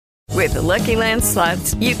With the Lucky Land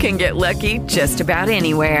Slots, you can get lucky just about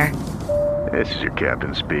anywhere. This is your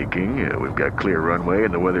captain speaking. We've got clear runway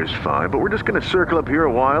and the weather's fine, but we're just going to circle up here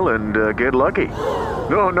a while and get lucky.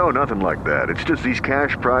 No, nothing like that. It's just these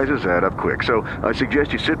cash prizes add up quick. So I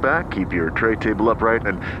suggest you sit back, keep your tray table upright,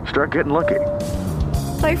 and start getting lucky.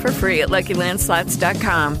 Play for free at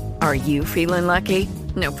LuckyLandSlots.com. Are you feeling lucky?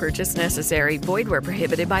 No purchase necessary. Void where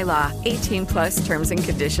prohibited by law. 18 plus terms and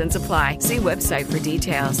conditions apply. See website for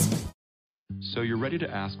details. So you're ready to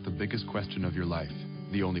ask the biggest question of your life.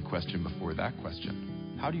 The only question before that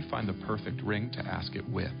question. How do you find the perfect ring to ask it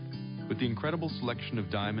with? With the incredible selection of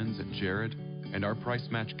diamonds at Jared and our price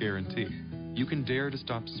match guarantee, you can dare to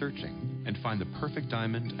stop searching and find the perfect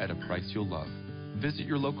diamond at a price you'll love. Visit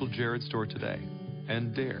your local Jared store today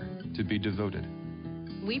and dare to be devoted.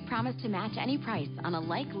 We promise to match any price on a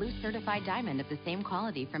like loose certified diamond of the same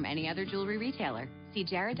quality from any other jewelry retailer. See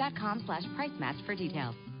jared.com/price match for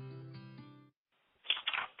details.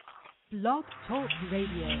 Blog Talk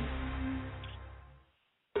Radio.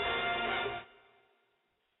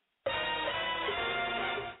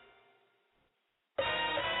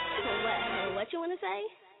 What you want to say?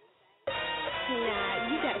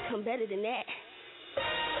 Nah, you gotta come better than that.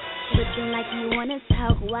 Looking like you wanna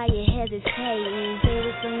talk while you hesitating. Say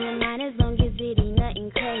what's on your mind as long as it ain't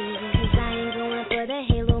nothing crazy. Cause I ain't going for the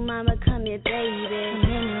halo, mama, come here, baby.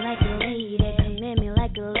 Come at me like a lady, come at me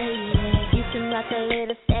like a lady. You can rock a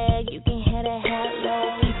little stag, you can hit a hat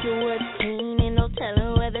low. Keep your words clean and no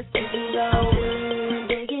telling where the stick can go. I'm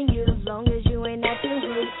digging you as long as you ain't acting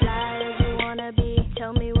rude. Fly as you wanna be,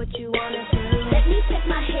 tell me what you wanna do. Let me take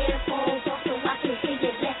my headphones off so I can hear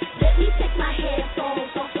you. Let me take my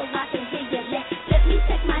headphones off so I can hear you. Let me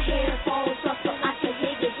take my headphones off so I can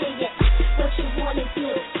hear you. What you wanna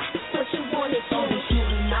do? What you wanna do? Don't be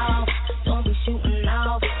shooting off, don't be shooting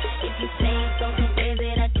off. If you say something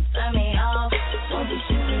crazy that could turn me off, don't be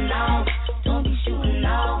shooting off, don't be shooting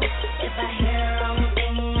off. If I hear the wrong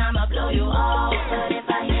thing, I'ma blow you off. But if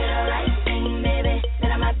I hear the right thing, baby,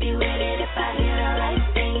 then I might be with it. If I hear the right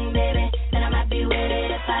thing, baby, then I might be with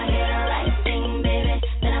it. If I hear the right thing, baby,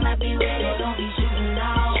 then I might be with it. Don't be shooting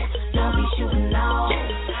off, don't be shooting off.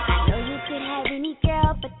 I know you could have any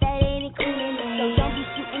girl, but that ain't including me. So don't be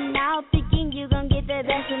shooting off, thinking you gon' get the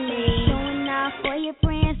best of me. Showing off for your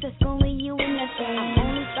friends, that's only you and nothing. I'm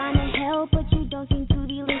only trying to help, but you don't seem to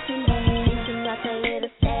be listening. You can rock a little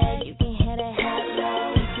sad, you can hit a hat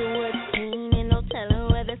low. Keep your words clean and no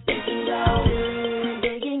telling where the stick can go. I'm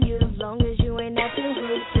digging you as long as you ain't acting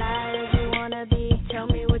rude. Fly as you wanna be, tell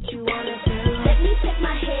me what you wanna do. Let me take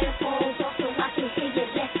my headphones off so I can hear you.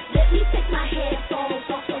 Let me take my headphones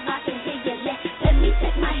off so I can hear you. Let me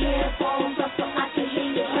take my headphones off so I can hear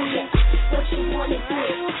you. What you wanna do?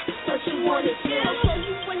 What you wanna do? So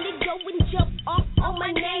you wanna go and jump off on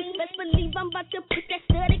my name? Best believe I'm about to put that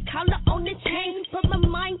studded collar on the chain. But my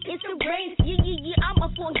mind is deranged. Yeah, I'm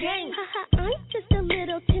up on game. I'm just a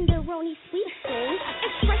little tenderoni sweet thing.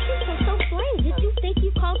 Expressions are so plain. Did you think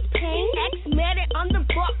you caused pain? X mad at on the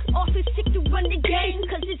box. Office sick to run the game.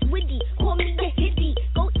 Cause it's witty. Call me a hitty.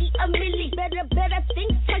 Go eat a milli. Better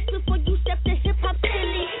think twice before you step to hip hop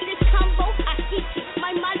silly. This combo, I eat it.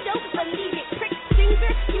 My motto, believe it. Prick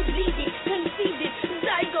finger, you bleed it. Conceive it.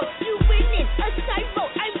 Zygo, you win it. A cybo,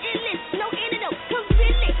 I'm in it. No antidote. Come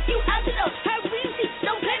feel it. You out to know. How easy.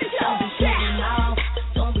 Don't let it go. Don't be shooting off,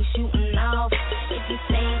 don't be shooting off. If you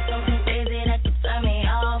say something crazy that could turn me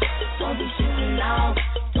off, don't be shooting off,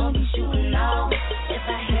 don't be shooting off. If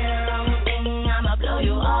I hear the wrong thing, I'ma blow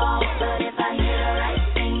you off. But if I hear the right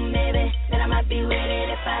thing, baby, then I might be with it.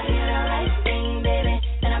 If I hear the right thing, baby,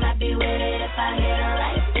 then I might be with it. If I hear the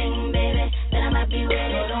right thing, baby, then I might be with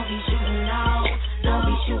it. Don't be shooting off, don't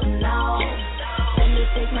be shooting off. Let me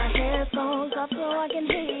take my headphones off so I can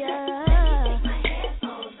hear ya.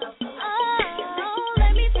 Oh,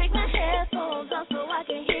 let me take my headphones off so I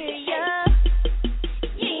can hear ya.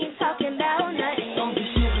 You ain't talking about nothing. Don't be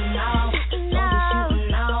shooting off, don't be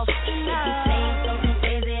shooting off. If you say something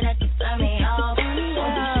crazy that could turn me off, don't be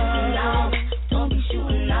shooting off, don't be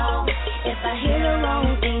shooting off. If I hear the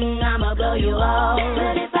wrong thing, I'ma blow you off.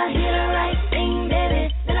 But if I hear the right thing,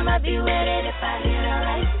 baby, then I might be with it. If I hear the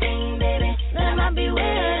right thing, baby, then I might be with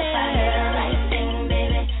it. If I hear the right thing,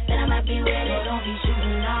 baby, then I might be with it. Don't be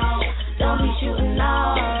shooting off, don't be shooting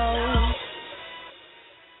off.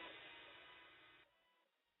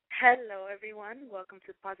 Hello, everyone. Welcome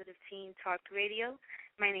to Positive Teen Talk Radio.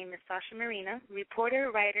 My name is Sasha Marina,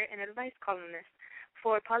 reporter, writer, and advice columnist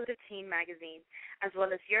for Positive Teen Magazine, as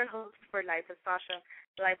well as your host for Life with Sasha.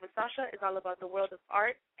 Life with Sasha is all about the world of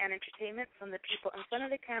art and entertainment from the people in front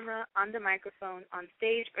of the camera, on the microphone, on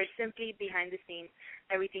stage, or simply behind the scenes.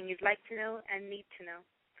 Everything you'd like to know and need to know.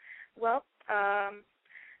 Well,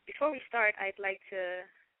 before we start, I'd like to,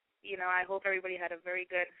 I hope everybody had a very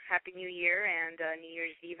good Happy New Year and New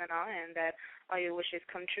Year's Eve and all, and that all your wishes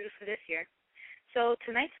come true for this year. So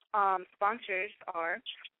tonight's sponsors are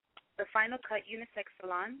The Final Cut Unisex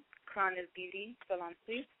Salon, Crown is Beauty Salon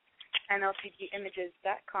Suite,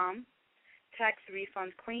 NLCGimages.com, Tax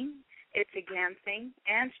Refund Queen, It's a Glam Thing,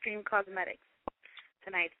 and Stream Cosmetics.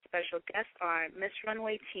 Tonight's special guests are Miss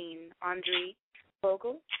Runway Teen, Andre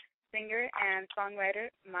Bogle, singer and songwriter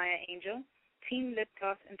Maya Angel, teen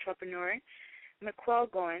lip-gloss entrepreneur McQuell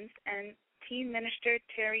Goins, and teen minister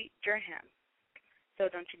Terry Durham. So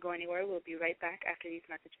don't you go anywhere. We'll be right back after these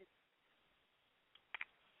messages.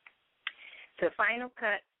 The Final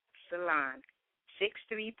Cut Salon,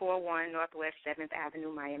 6341 Northwest 7th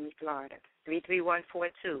Avenue, Miami, Florida,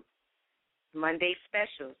 33142. Monday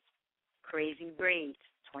specials, Crazy Braids,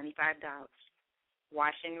 $25.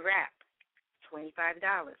 Wash and Wrap,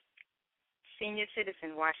 $25. Senior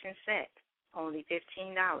Citizen Wash and Set, only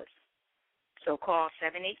 $15. So call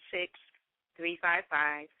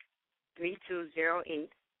 786-355-3208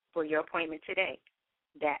 for your appointment today.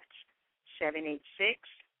 That's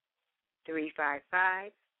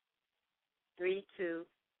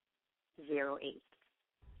 786-355-3208.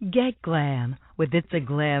 Get glam with It's a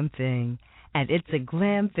Glam Thing at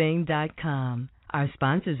itsaglamthing.com. Our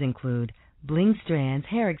sponsors include Bling Strands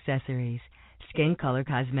Hair Accessories, Skin Color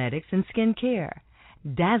Cosmetics and Skin Care,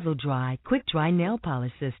 Dazzle Dry Quick Dry Nail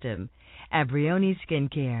Polish System, Abrioni Skin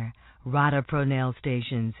Care, Rada Pro Nail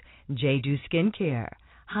Stations, Jeju Skin Care,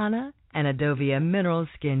 Hana and Adovia Mineral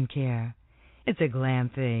Skin Care. It's a Glam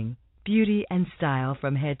Thing. Beauty and style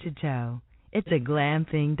from head to toe.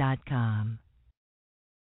 Itsaglamthing.com.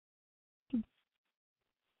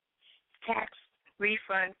 Tax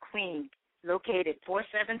Refund Queen, located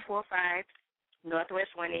 4745 Northwest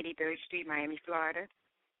 183rd Street, Miami, Florida,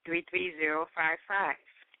 33055.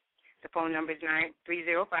 The phone number is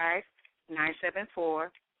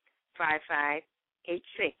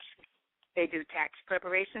 305-974-5586. They do tax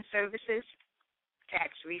preparation services,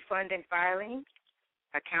 tax refund and filing,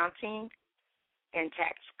 accounting, and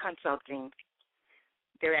tax consulting.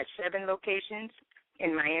 They're at 7 locations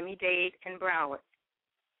in Miami-Dade and Broward.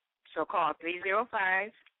 So call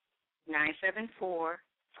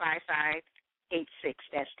 305-974-5586.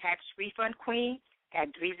 That's Tax Refund Queen at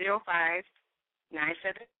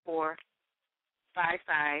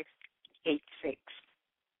 305-974-5586.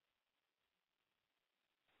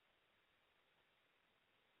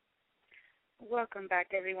 Welcome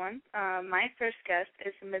back, everyone. My first guest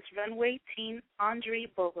is Miss Runway Teen Andre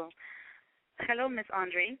Bogle. Hello, Miss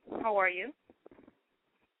Andre. How are you?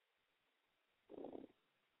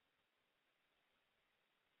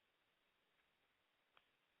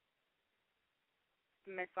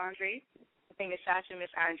 Miss Andre? I think Miss Sasha and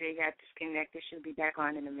Miss Andre got disconnected. She'll be back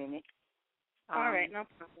on in a minute. All right, no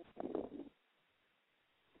problem.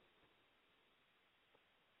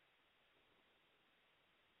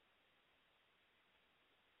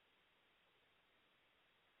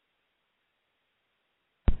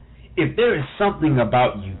 If there is something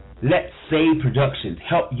about you, let Say Productions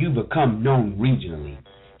help you become known regionally.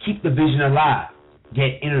 Keep the vision alive.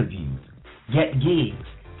 Get interviews. Get gigs.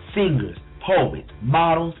 Singers, poets,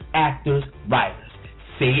 models, actors, writers.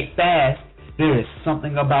 Say it fast. There is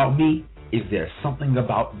something about me. Is there something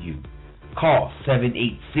about you? Call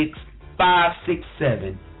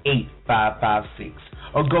 786-567-8556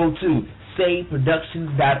 or go to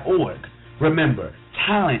sayproductions.org. Remember,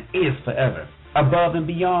 talent is forever. Above and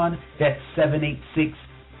beyond, that's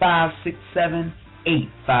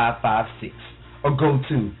 786-567-8556 or go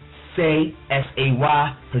to say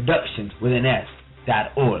Productions with an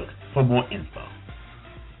S.org for more info.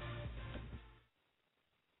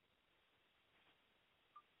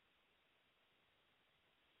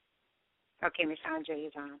 Okay, Miss Andre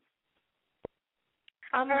is on.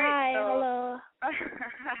 Hi, hello.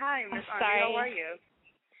 Hi, Miss Andre. Sorry. How are you?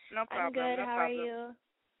 No problem. I'm good. No How problem. are you?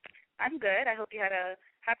 I'm good. I hope you had a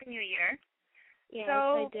happy New Year. Yes,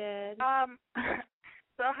 I did.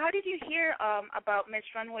 So how did you hear about Miss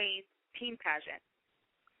Runway's teen pageant?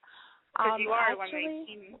 Because you are actually, Runway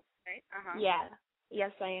Teen, right? Yeah.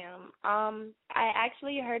 Yes, I am. I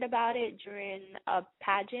actually heard about it during a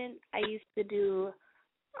pageant. I used to do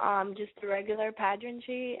just the regular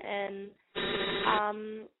pageantry, and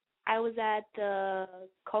I was at the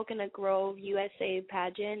Coconut Grove USA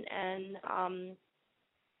pageant, and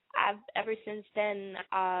I've ever since then,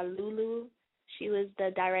 Lulu, she was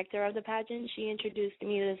the director of the pageant. She introduced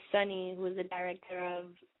me to Sunny, who was the director of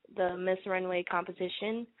the Miss Runway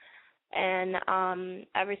competition. And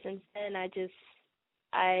ever since then,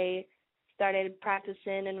 I started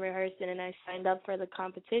practicing and rehearsing, and I signed up for the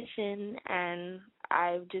competition, and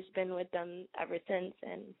I've just been with them ever since.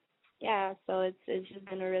 And yeah, so it's just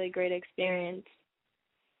been a really great experience.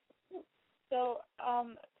 So,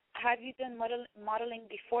 have you done modeling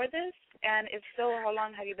before this? And if so, how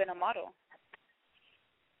long have you been a model?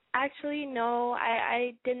 Actually, no,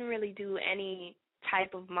 I didn't really do any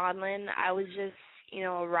type of modeling. I was just,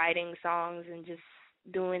 writing songs and just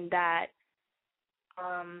doing that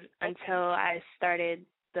until I started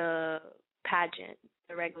the pageant,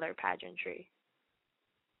 the regular pageantry.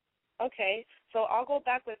 Okay, so I'll go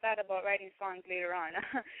back with that about writing songs later on.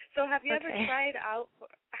 So have you ever tried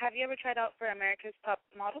out for America's Top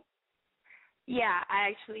Model? Yeah, I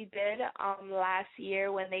actually did. Last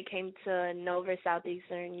year when they came to Nova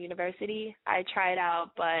Southeastern University, I tried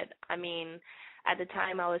out, but I mean, at the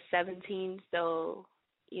time I was 17, so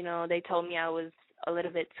they told me I was a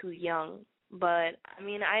little bit too young. But I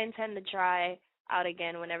mean, I intend to try out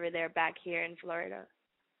again whenever they're back here in Florida.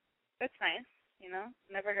 That's nice.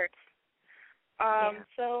 Never hurts.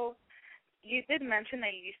 So you did mention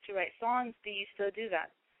that you used to write songs. Do you still do that?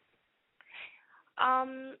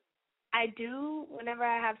 I do whenever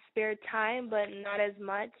I have spare time, but not as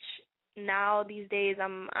much. Now these days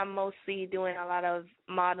I'm mostly doing a lot of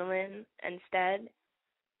modeling instead.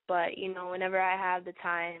 But, whenever I have the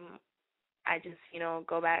time, I just,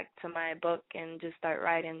 go back to my book and just start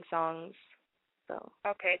writing songs. So.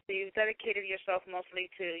 Okay, so you've dedicated yourself mostly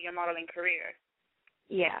to your modeling career.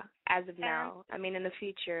 Yeah, as of now. I mean, in the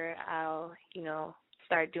future, I'll,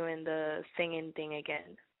 start doing the singing thing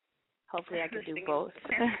again. Hopefully I could do both.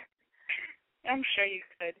 I'm sure you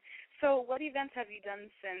could. So what events have you done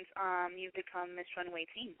since you've become Miss Runway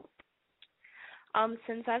Teen?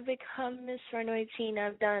 Since I've become Miss Runway Teen,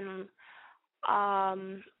 I've done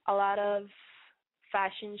a lot of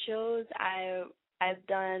fashion shows. I've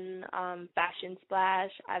done Fashion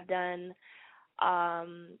Splash. I've done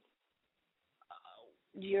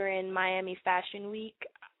during Miami Fashion Week,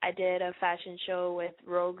 I did a fashion show with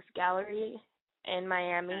Rogues Gallery in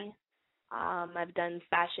Miami. I've done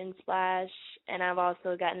Fashion Splash, and I've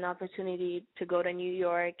also gotten an opportunity to go to New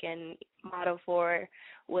York and model for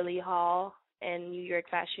Willie Hall in New York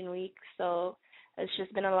Fashion Week. So it's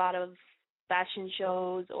just been a lot of fashion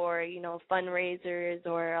shows or, fundraisers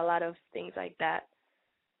or a lot of things like that.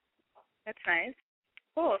 That's nice.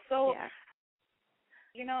 Cool. So, yeah.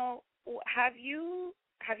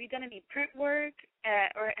 Have you done any print work,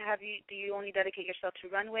 or do you only dedicate yourself to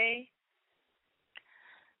runway?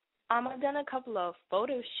 I've done a couple of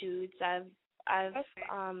photo shoots. I've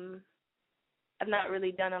not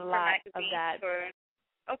really done a lot of that.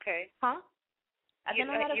 Okay. Huh? I've done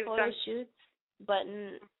a lot of photo shoots, but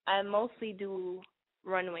I mostly do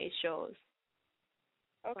runway shows.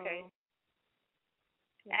 Okay. So,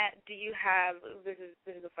 yeah. Do you have, this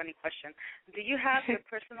is a funny question, do you have your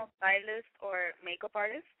personal stylist or makeup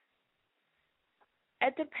artist?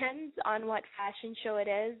 It depends on what fashion show it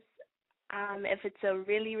is. If it's a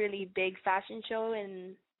really, really big fashion show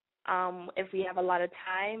and if we have a lot of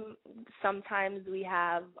time, sometimes we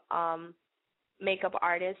have makeup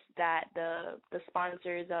artists that the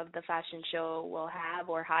sponsors of the fashion show will have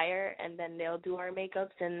or hire, and then they'll do our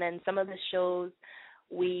makeups. And then some of the shows,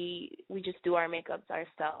 we just do our makeups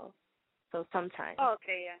ourselves. So sometimes. Oh,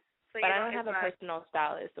 okay, yeah. So but I don't have a personal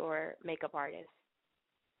stylist or makeup artist.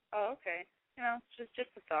 Oh, okay. Just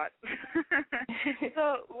a thought.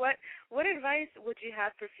 So what advice would you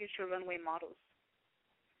have for future runway models?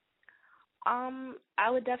 I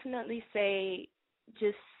would definitely say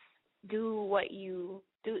just do what you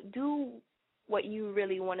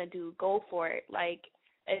really want to do. Go for it. Like,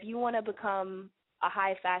 if you want to become a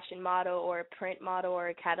high fashion model or a print model or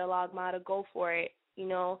a catalog model, go for it.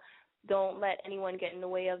 Don't let anyone get in the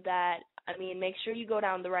way of that. I mean, make sure you go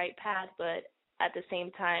down the right path, but at the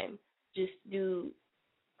same time, just do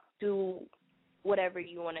whatever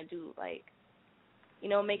you want to do. Like,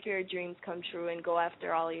 make your dreams come true and go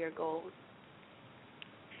after all your goals.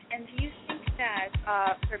 And do you think that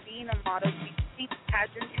for being a model, do you think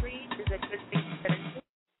pageantry is a good thing to get into?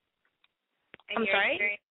 I'm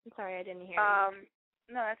sorry, I didn't hear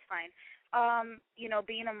you. No, that's fine.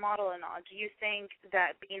 Being a model and all, do you think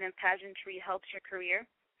that being in pageantry helps your career?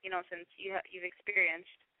 Since you've experienced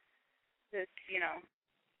this,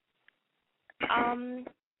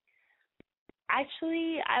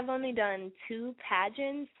 Actually, I've only done 2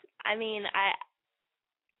 pageants. I mean,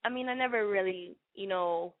 I never really,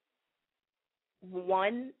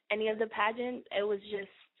 won any of the pageants. It was just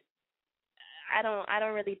I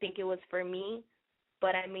don't really think it was for me.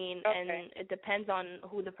 But I mean, okay. And it depends on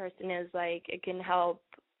who the person is. Like, it can help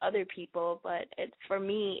other people, but for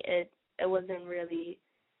me, it wasn't really,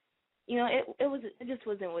 it just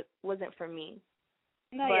wasn't for me.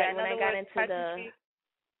 No, but yeah. when I got into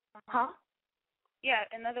Yeah,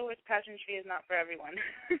 in other words, pageantry is not for everyone.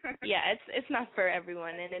 Yeah, it's not for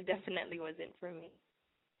everyone, and it definitely wasn't for me.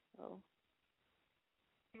 So.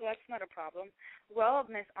 Well, that's not a problem. Well,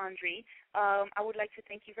 Miss Andre, I would like to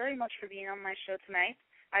thank you very much for being on my show tonight.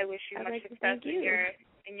 I wish you much success in your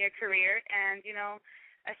career, and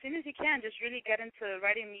as soon as you can, just really get into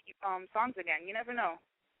writing songs again. You never know.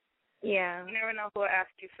 Yeah. You never know who will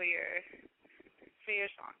ask you for your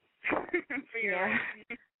song. for your. Yeah.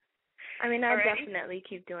 I mean, I'll definitely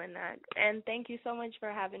keep doing that. And thank you so much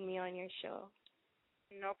for having me on your show.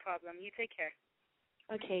 No problem. You take care.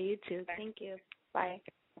 Okay, you too. Bye. Thank you. Bye.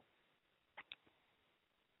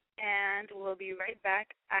 And we'll be right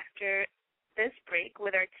back after this break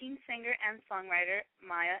with our teen singer and songwriter,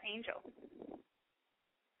 Maya Angel.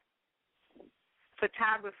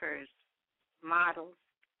 Photographers, models,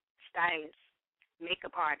 stylists,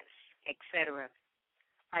 makeup artists, etc.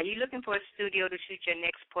 Are you looking for a studio to shoot your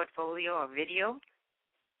next portfolio or video?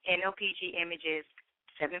 NLPG Images,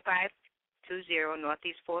 7520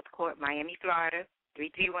 Northeast 4th Court, Miami, Florida,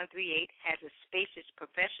 33138, has a spacious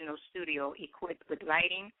professional studio equipped with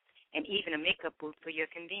lighting and even a makeup booth for your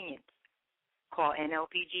convenience. Call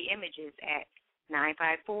NLPG Images at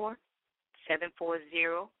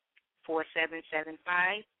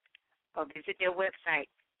 954-740-4775 or visit their website,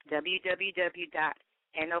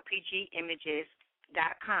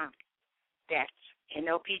 www.nlpgimages.com. That's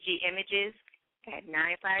NLPG Images at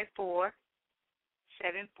 954-740-4775.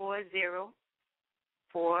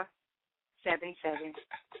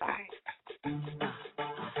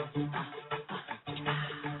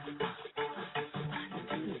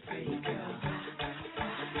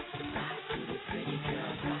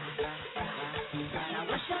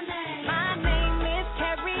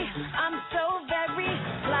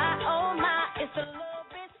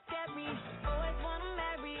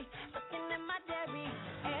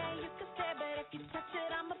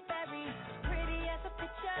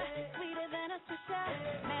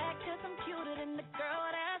 Mad 'cause I'm cuter than the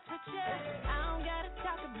girl that's with you. I don't gotta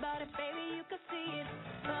talk about it, baby.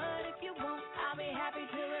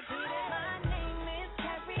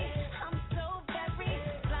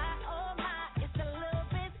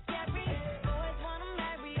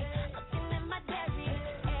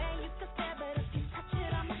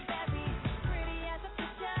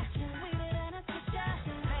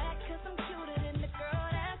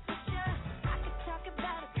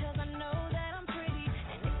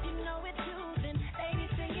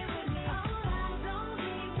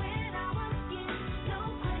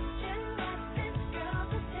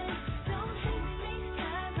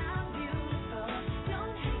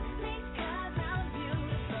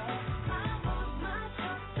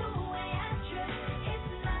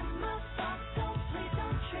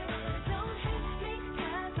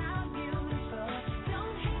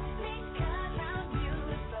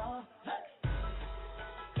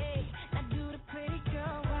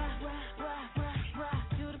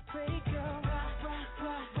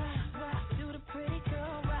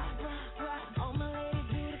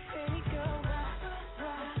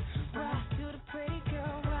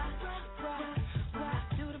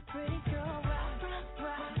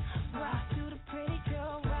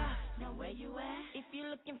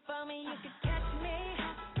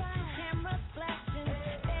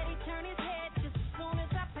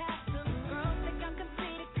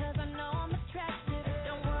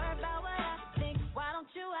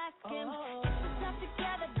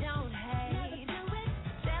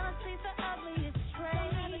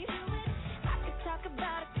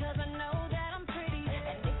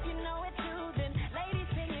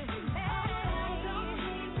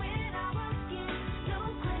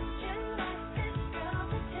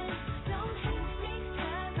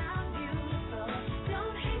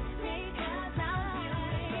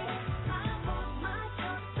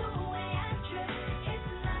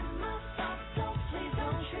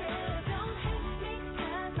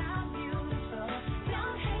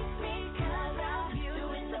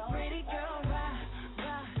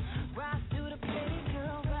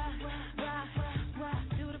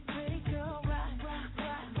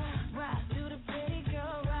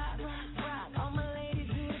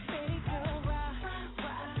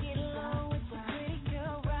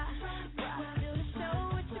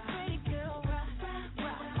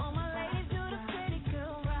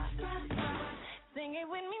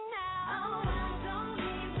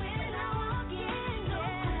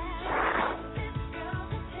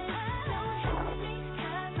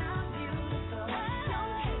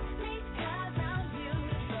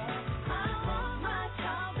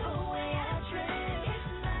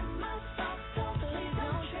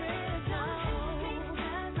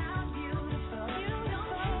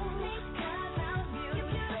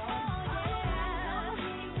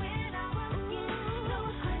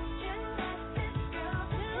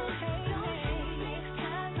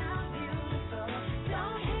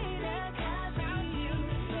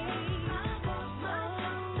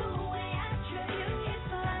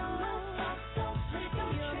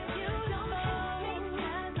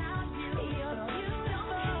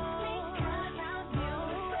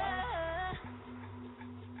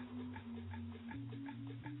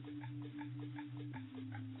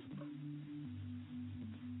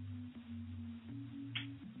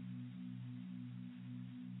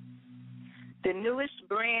 the newest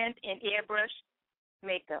brand in airbrush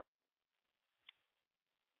makeup.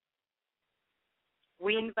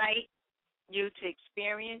 We invite you to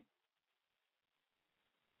experience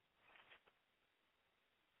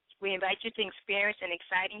an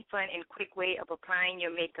exciting, fun, and quick way of applying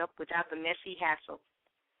your makeup without the messy hassle.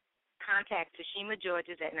 Contact Tashima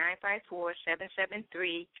Georges at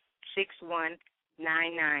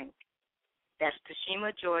 954-773-6199. That's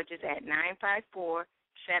Tashima Georges at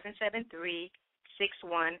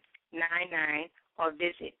 954-773-6199, or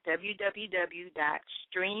visit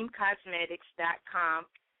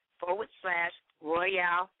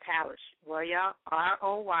www.streamcosmetics.com/Royale Palace. Royale,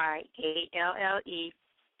 ROYALLEPALACE.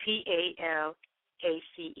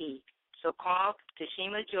 So call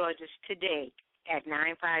Tashima Georges today at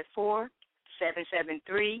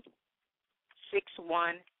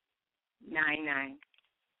 954-773-6199.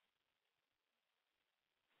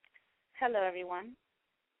 Hello, everyone.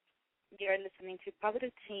 You're listening to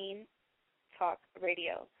Positive Teen Talk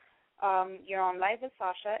Radio. You're on Live with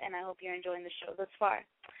Sasha, and I hope you're enjoying the show thus far.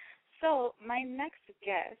 So my next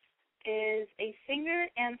guest is a singer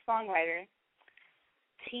and songwriter,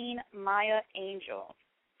 Teen Maya Angel.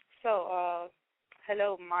 So,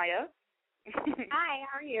 hello, Maya. Hi,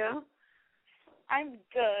 how are you? I'm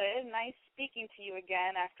good. Nice speaking to you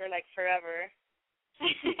again after, forever.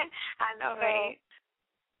 I know, right?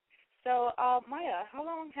 So, Maya, how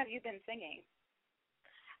long have you been singing?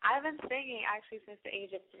 I've been singing actually since the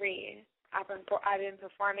age of 3. I've been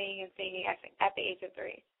performing and singing at the age of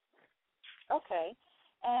 3. Okay.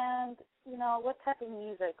 And, what type of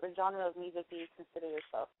music or genre of music do you consider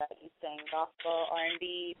yourself that you sing? Gospel,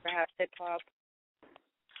 R&B, perhaps hip-hop?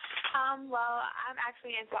 Well, I'm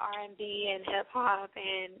actually into R&B and hip-hop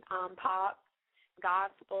and pop,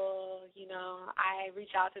 gospel. I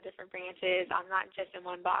reach out to different branches. I'm not just in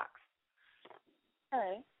one box. All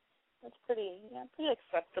right. That's pretty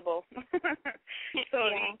acceptable. So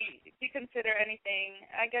yeah. you consider anything,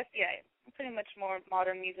 I guess, pretty much more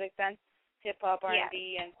modern music then? Hip-hop,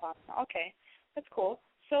 R&B, and pop. Okay, that's cool.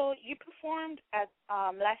 So you performed at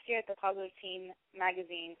last year at the Positive Teen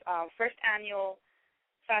Magazine's first annual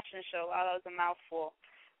fashion show. Wow, that was a mouthful.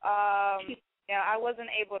 I wasn't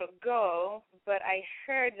able to go, but I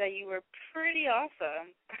heard that you were pretty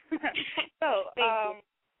awesome. So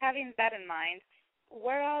having that in mind,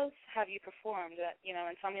 where else have you performed?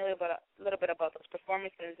 And tell me a little bit about those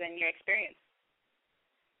performances and your experience.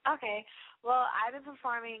 Okay. Well, I've been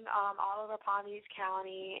performing all over Palm Beach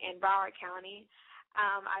County and Broward County.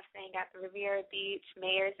 I've sang at the Riviera Beach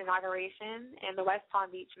Mayor's inauguration and the West Palm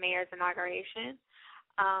Beach Mayor's inauguration.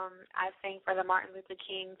 I've sang for the Martin Luther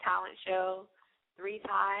King Talent Show 3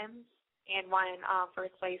 times and won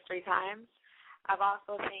first place 3 times. I've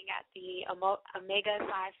also sang at the Omega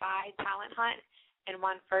Sci-Fi Talent Hunt and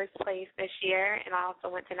won first place this year, and I also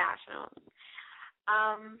went to nationals.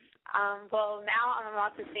 Well, now I'm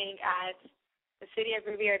about to sing at the City of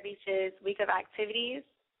Riviera Beach's Week of Activities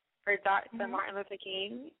for Martin Luther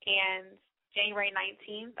King, and January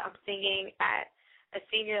 19th I'm singing at a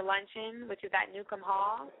senior luncheon, which is at Newcomb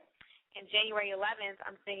Hall, and January 11th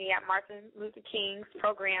I'm singing at Martin Luther King's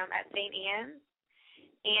program at St. Anne's,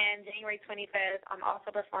 and January 25th I'm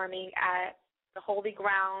also performing at the Holy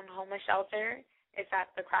Ground Homeless Shelter. It's at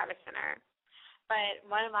the Kravis Center. But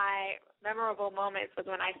one of my memorable moments was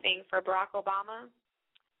when I sang for Barack Obama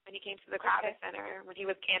when he came to the Kravis Center when he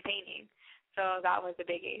was campaigning. So that was a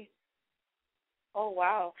biggie. Oh,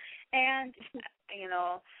 wow. And,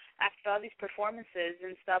 after all these performances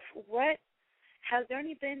and stuff, has there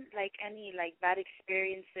been, any, bad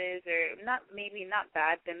experiences or not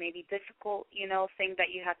bad, but maybe difficult, thing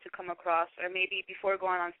that you had to come across, or maybe before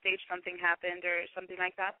going on stage something happened or something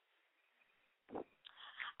like that?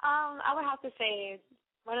 I would have to say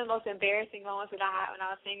one of the most embarrassing moments that I had when I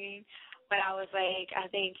was singing, when I was I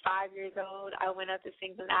think 5 years old, I went up to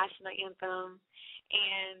sing the national anthem,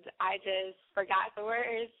 and I just forgot the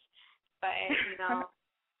words. But,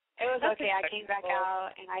 it was okay. I came back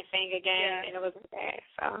out, and I sang again, and it was okay.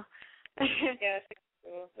 So. Yeah,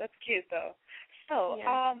 that's cute, though. So,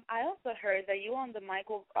 I also heard that you were on the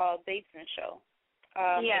Michael Bateson show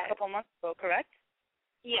a couple months ago, correct?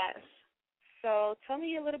 Yes. So tell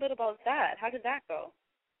me a little bit about that. How did that go?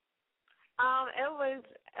 It was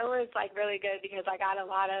really good because I got a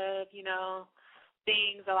lot of,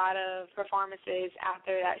 things, a lot of performances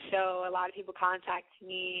after that show. A lot of people contacted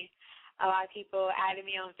me. A lot of people added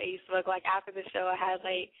me on Facebook. After the show, I had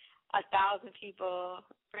 1,000 people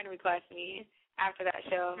friend request me after that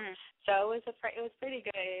show. So it was pretty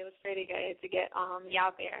good. It was pretty good to get me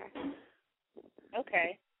out there.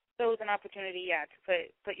 Okay. So it was an opportunity, to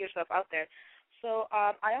put yourself out there. So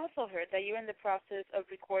I also heard that you're in the process of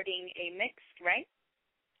recording a mix, right?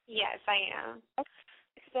 Yes, I am. Okay.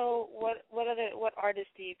 So what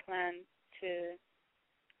artists do you plan to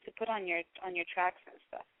put on your tracks and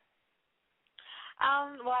stuff?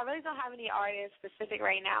 Well, I really don't have any artists specific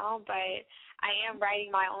right now, but I am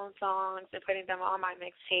writing my own songs and putting them on my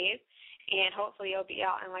mixtape, and hopefully it'll be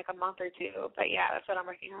out in like a month or two. But yeah, that's what I'm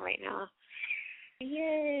working on right now.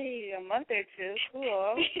 Yay, a month or two.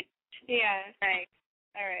 Cool. Yeah. Nice.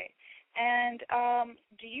 All right. And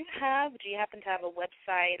do you happen to have a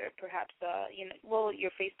website or perhaps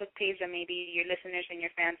your Facebook page that maybe your listeners and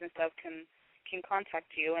your fans and stuff can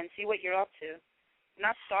contact you and see what you're up to?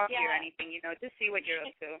 Not stalk you or anything, just see what you're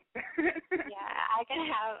up to. Yeah, I can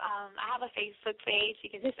have I have a Facebook page. You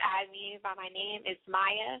can just add me by my name. It's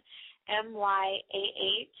Maya,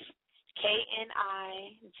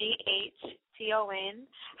 MYAHKNIGHTON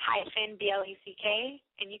 -BLACK,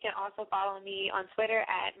 and you can also follow me on Twitter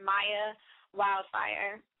at Maya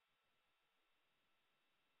Wildfire.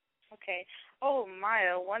 Okay. Oh,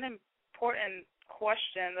 Maya, one important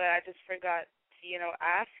question that I just forgot to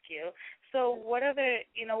ask you. So what other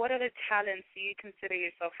talents do you consider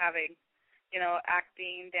yourself having?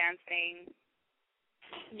 Acting, dancing?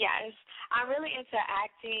 Yes, I'm really into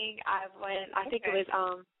acting. I think it was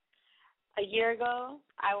a year ago.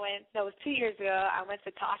 It was 2 years ago. I went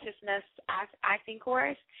to Tasha Smith's acting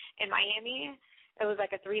course in Miami. It was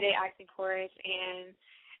like a 3-day acting course, and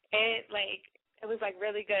it was like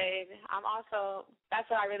really good. That's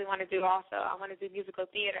what I really want to do also. I want to do musical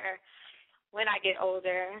theater when I get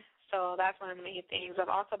older. So that's one of the main things. I've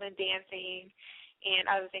also been dancing and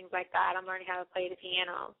other things like that. I'm learning how to play the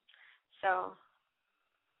piano. So.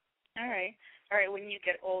 All right. When you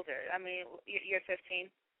get older, I mean, you're 15,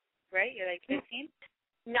 right? You're like 15?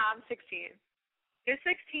 No, I'm 16. You're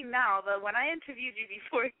 16 now, but when I interviewed you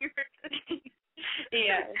before, you were 15.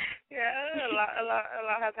 Yeah. Yeah, a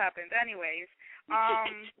lot has happened. Anyways, yeah.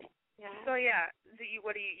 So yeah,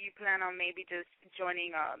 what do you plan on? Maybe just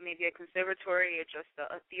joining maybe a conservatory or just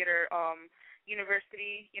a theater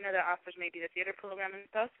university, that offers maybe the theater program and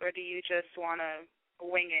stuff, or do you just want to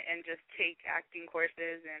wing it and just take acting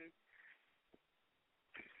courses and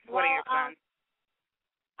what are your plans?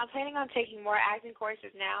 I'm planning on taking more acting courses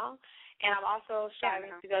now, and I'm also striving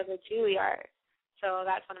to go to Juilliard. So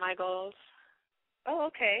that's one of my goals. Oh,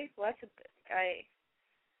 okay. Well, I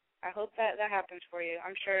hope that happens for you.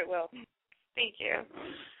 I'm sure it will. Thank you.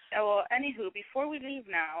 Well, anywho, before we leave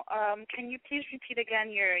now, can you please repeat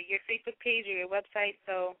again your Facebook page or your website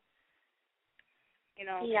so,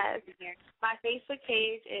 Yes. My Facebook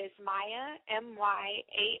page is Maya,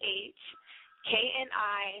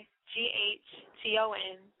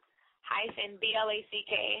 MYAHKNIGHTON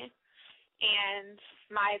 -BLACK, and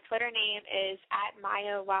my Twitter name is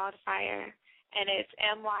 @Maya Wildfire, and it's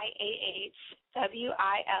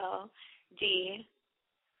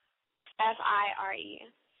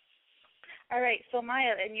MYAHWILDFIRE. All right, so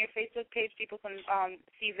Maya, in your Facebook page, people can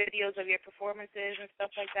see videos of your performances and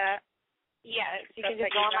stuff like that? Yes, you can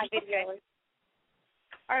just go on my videos.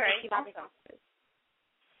 All right, awesome.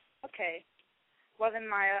 Okay. Well then,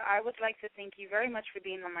 Maya, I would like to thank you very much for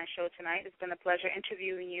being on my show tonight. It's been a pleasure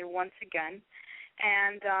interviewing you once again.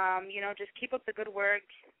 And, just keep up the good work,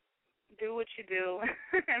 do what you do,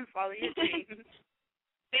 and follow your dreams.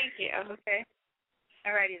 Thank you. Okay.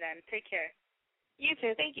 All righty then. Take care. You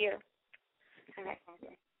too. Thank you. All right.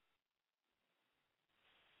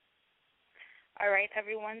 All right,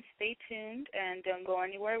 everyone, stay tuned and don't go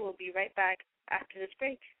anywhere. We'll be right back after this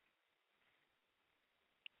break.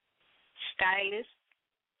 Stylists,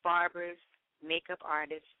 barbers, makeup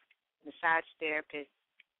artists, massage therapists,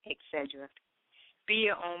 etc. Be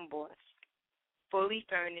your own boss. Fully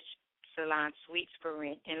furnished salon suites for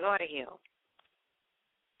rent in Lauderhill.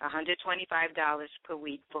 $125 per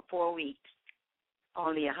week for 4 weeks.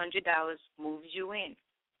 Only $100 moves you in.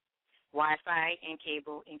 Wi-Fi and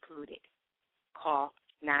cable included. Call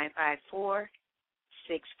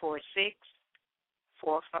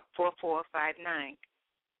 954-646-4459.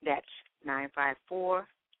 That's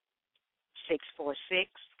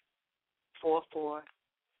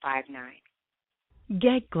 954-646-4459.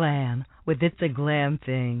 Get glam with It's a Glam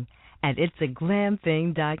Thing at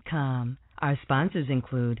itsaglamthing.com. Our sponsors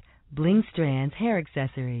include Bling Strands Hair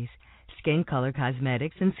Accessories, Skin Color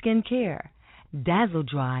Cosmetics and Skin Care, Dazzle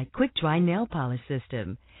Dry Quick Dry Nail Polish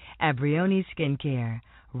System, Abrioni Skincare,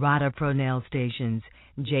 Rada Pro Nail Stations,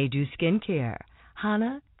 Jeju Skincare,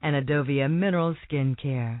 Hana, and Adovia Mineral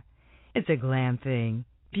Skincare. It's a Glam Thing.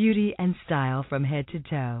 Beauty and style from head to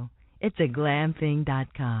toe.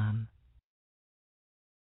 Itsaglamthing.com.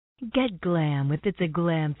 Get glam with It's a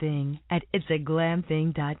Glam Thing at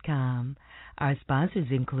itsaglamthing.com. Our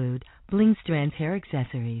sponsors include Bling Strands Hair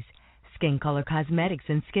Accessories, Skin Color Cosmetics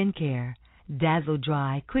and Skincare, Dazzle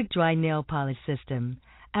Dry Quick Dry Nail Polish System,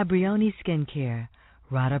 Abrioni Skincare,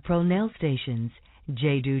 Rada Pro Nail Stations,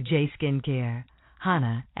 J-Do J Skincare,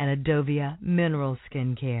 Hana and Adovia Mineral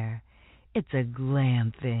Skincare. It's a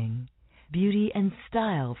glam thing. Beauty and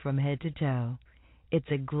style from head to toe.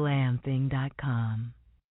 Itsaglamthing.com.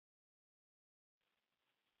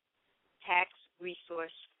 Tax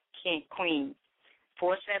Resource Queen,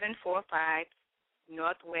 4745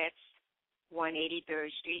 Northwest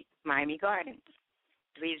 183rd Street, Miami Gardens,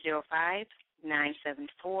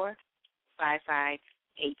 305-974-5586.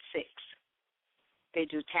 They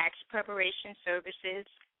do tax preparation services,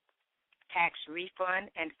 tax refund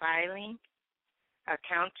and filing,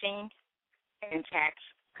 accounting, and tax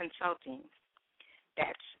consulting.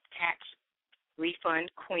 That's Tax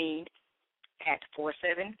Refund Queen at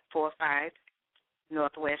 4745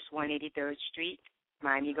 Northwest 183rd Street,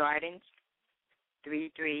 Miami Gardens,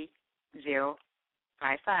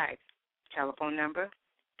 33055. Telephone number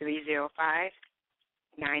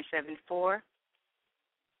 305-974-5586.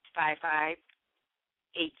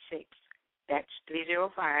 That's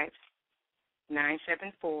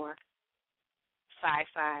 305-974-5586.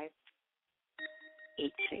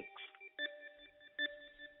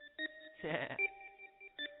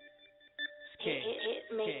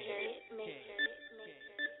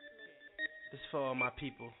 This for all my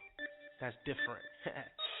people that's different.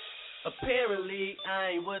 Apparently, I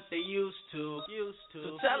ain't what they used to.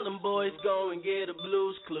 So tell them boys go and get a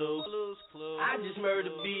Blues Clue. I just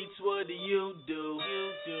murder beats, what do you do?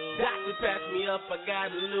 Doctor pass me up, I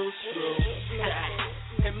got a loose screw.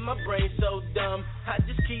 And my brain so dumb, I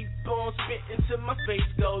just keep on spitting till my face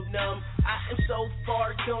go numb. I am so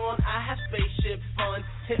far gone, I have spaceship fun.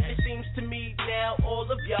 And it seems to me now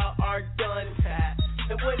all of y'all are done.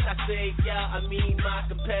 And when I say y'all, I mean my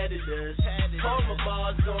competitors. All my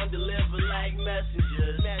bars gon' deliver like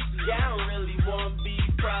messengers. Y'all don't really want beef,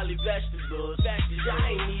 probably vegetables. Y'all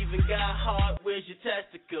ain't even got heart, where's your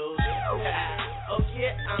testicles? Oh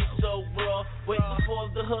yeah, I'm so raw. Wait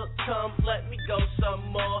before the hook come, let me go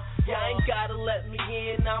some more. Y'all ain't gotta let me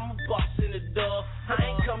in, I'm a boss in the door. I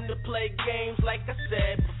ain't come to play games like I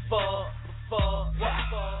said before.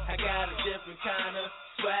 I got a different kind of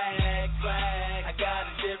swag. I got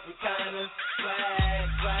a different kind of swag.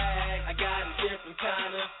 I got a different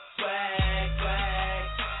kind of swag.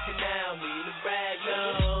 And now me to brag,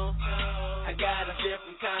 no. I got a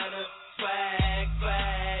different kind of swag.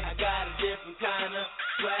 I got a different kind of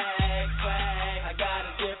swag. I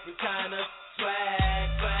got a different kind of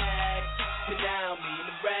swag. And now me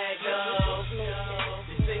to brag, no.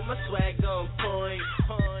 They say my swag on point.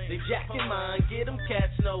 They jacking mine, get them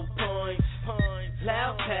cats no points.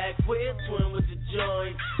 Loud pack, we're twin with the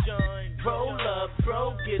joint. Roll up,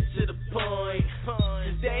 bro, get to the point.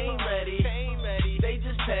 Cause they ain't ready, they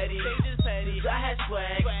just petty. Cause I had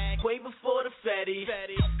swag way before the Fetty.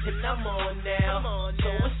 And I'm on now, so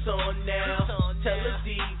it's on now. Tell the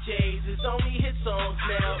DJs it's only hit songs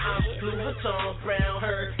now. I'm Louis Vuitton Brown,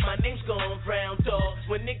 heard my name's going round, dogs.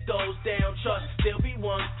 When it goes down, trust there'll be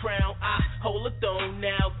one crown. I hold a throne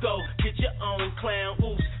now, go get your own clown.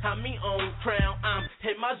 Oops, I'm me own crown, I'm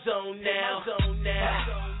in my zone now. I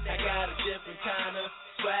got a different kind of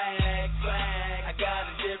swag. I got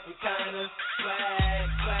a different kind of swag.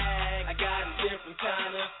 I got a different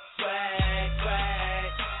kind of swag.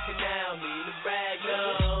 And now me to brag,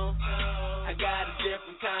 no. I got a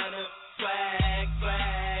different kind of swag.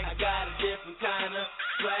 I got a different kind of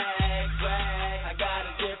swag. I got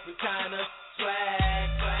a different kind of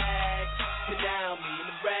swag. And now me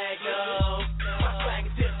to brag, no. My swag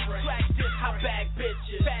is different. I bag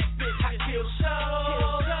bitches. I kill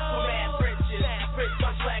shows. For mad riches.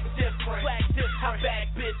 My swag is different. I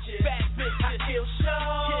bag bitches. I kill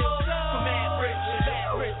shows. For mad riches.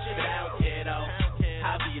 But I don't care though.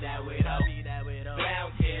 I'll be that way though. But I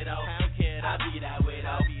don't care though. I'll be that way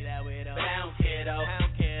though. But I don't care though.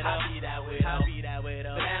 I'll be that way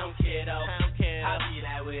though. But I don't care though. I'll be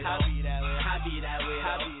that way though. I'll be that way.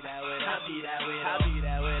 I'll be that way. I'll be that way. I'll be that way. I'll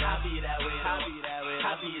be that way. I'll be that way. I'll be that way.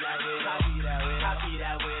 I'll be that way. I'll be that way. I'll be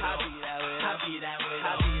that way. I'll be that way. I'll be that way. I'll be that way.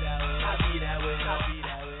 I'll be that way. I'll be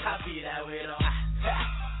that way. I'll be that way.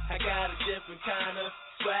 I got a different kind of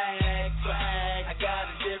swag. I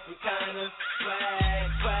got a different kind of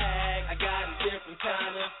swag. I got a different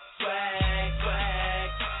kind of swag.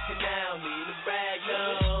 And now me to brag,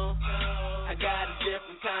 no. I got a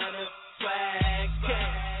different kind of swag.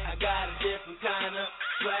 I got a different kind of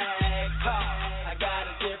swag. I got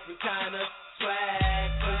a different kind of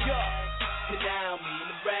swag.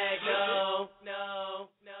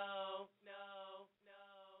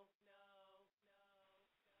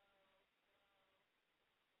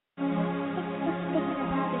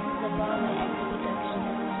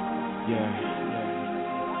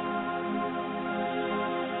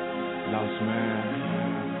 Lost man.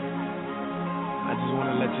 I just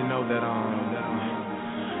wanna let you know that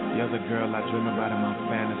you're the girl I dream about in my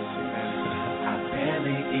fantasy. I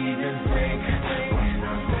barely even think when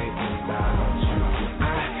I'm thinking about you.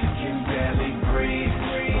 I can barely breathe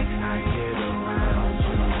when I get around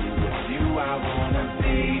you. With you I wanna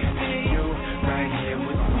be you right here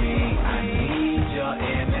with me. I need your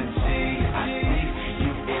energy. I see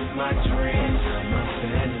you in my dreams. You're my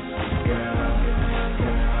fantasy girl,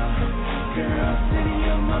 girl, city,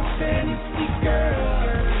 you're my fantasy girl,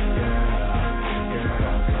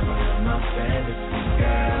 you're my fantasy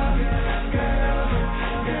girl,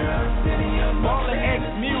 city, you're my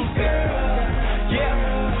fantasy music,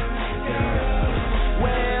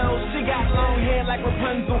 Well, she got long hair like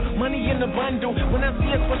Rapunzel, money in the bundle. When I see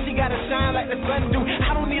her, well, she gotta shine like the sun do.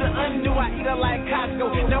 I don't need an undo, I eat her like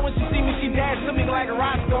Costco. Now when she see me, she dance to me like a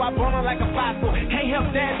Roscoe. I burn her like a fossil. Can't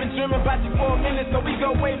help that, been dreaming about you for a minute, so we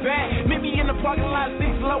go way back. Meet me in the parking lot, 6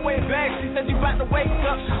 low way back. She said you about to wake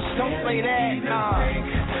up, don't say that, nah. When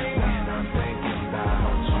I'm thinking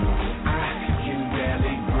about you, I can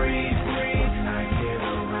barely breathe. When I get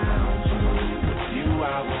around you, with you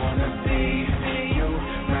I wanna be you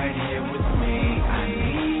right here with me. I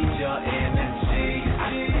need your energy.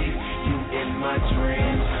 I see you in my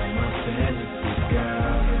dreams. You're my fantasy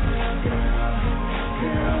girl,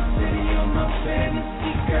 city, you're my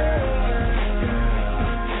fantasy girl,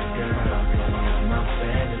 you're my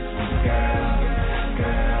fantasy girl,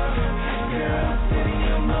 city,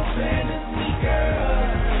 you're my fantasy girl.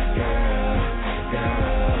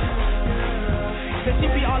 Said she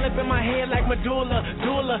be all up in my head like medulla,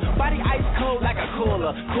 body ice cold like a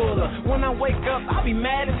cooler. When I wake up, I be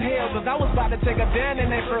mad as hell, cause I was about to take her down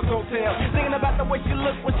in that first hotel. Thinking about the way she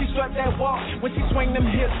look when she strut that walk, when she swing them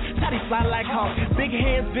hips, shawty fly like hawk. Big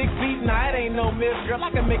hands, big feet, nah, it ain't no myth. Girl,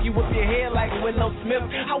 I can make you whip your hair like Willow Smith.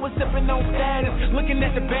 I was sipping on status, looking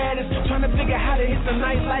at the baddest, trying to figure how to hit the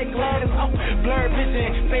night like Gladys. Oh, blurred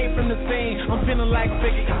vision, fade from the scene. I'm feeling like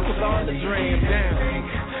Biggie, I was all the dream.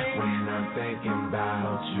 Damn. When I'm thinking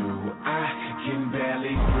about you, I can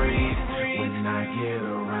barely breathe. When I get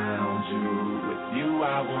around you, with you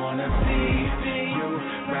I wanna be you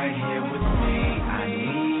right here with me. I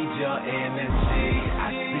need your energy.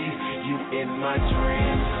 I see you in my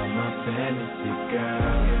dreams. You're my fantasy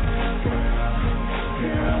girl,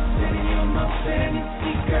 city, you're my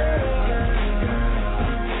fantasy girl,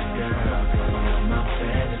 you're my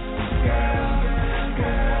fantasy girl,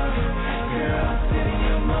 city,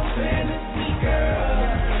 you're my fantasy girl,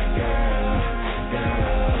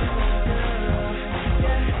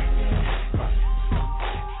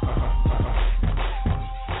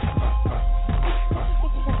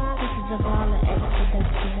 This is a Bala X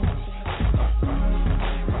production.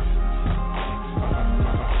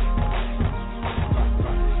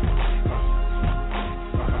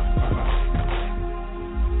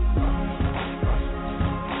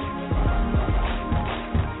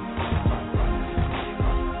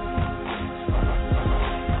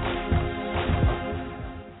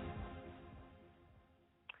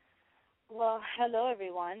 Well, hello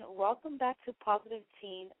everyone. Welcome back to Positive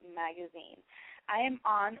Teen Magazine. I am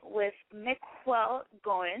on with Miquel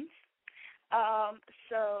Goins.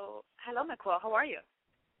 Hello Miquel, how are you?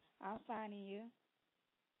 I'm fine, and you?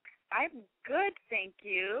 I'm good, thank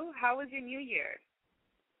you. How was your New Year?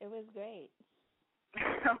 It was great.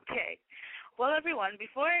 Okay. Well, everyone,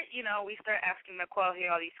 before, we start asking Miquel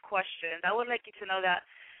here all these questions, I would like you to know that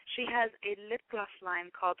she has a lip gloss line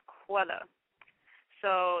called Quella.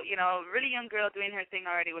 So, really young girl doing her thing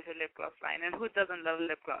already with her lip gloss line. And who doesn't love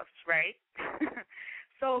lip gloss, right?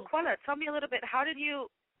 So, Quella, tell me a little bit, how did you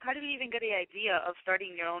even get the idea of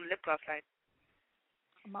starting your own lip gloss line?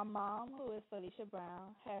 My mom, who is Felicia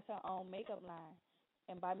Brown, has her own makeup line.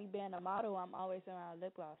 And by me being a model, I'm always around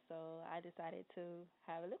lip gloss. So I decided to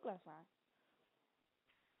have a lip gloss line.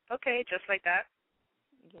 Okay, just like that.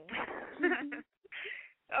 Yeah.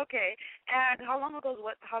 Okay. And how long ago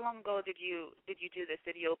did you do this?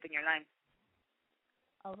 Did you open your line?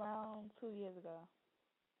 Around 2 years ago.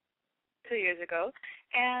 2 years ago.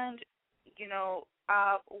 And you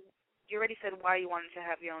already said why you wanted to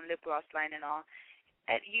have your own lip gloss line and all.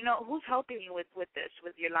 And who's helping you with this,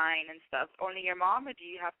 with your line and stuff? Only your mom, or do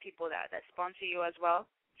you have people that sponsor you as well?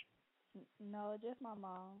 No, just my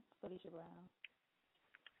mom, Felicia Brown.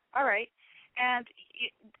 All right. And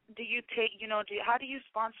do you take, how do you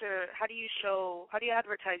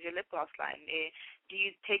advertise your lip gloss line? Do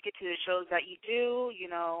you take it to the shows that you do?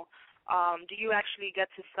 Do you actually get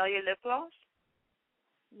to sell your lip gloss?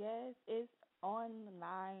 Yes, it's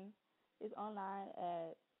online. It's online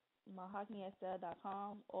at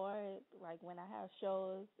mahoganyxl.com, or like when I have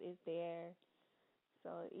shows, it's there. So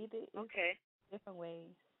either it's Okay. different ways.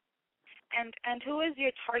 And who is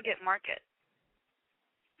your target market?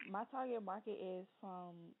 My target market is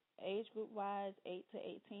from age group wise 8 to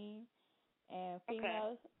 18, and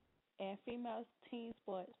females team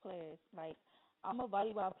sports players. Like I'm a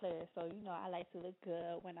volleyball player, so I like to look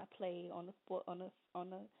good when I play on the sport on the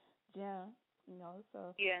gym.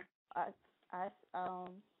 So Yeah. I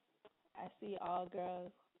see all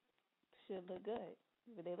girls should look good,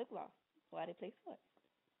 but they look lost while they play sports.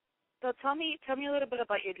 So tell me a little bit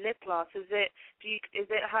about your lip gloss. How is it? Because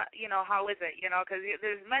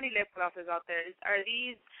there's many lip glosses out there. Are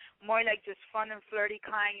these more like just fun and flirty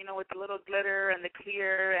kind, with the little glitter and the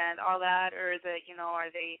clear and all that, or is it, are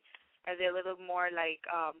they a little more like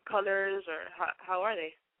colors, or how are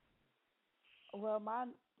they? Well, my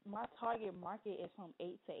target market is from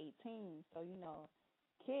 8 to 18, so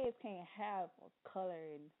kids can't have color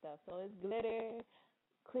and stuff. So it's glitter,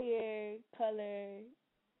 clear, color.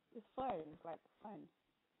 It's fun. It's like fun.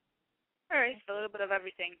 All right, so a little bit of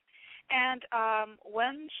everything. And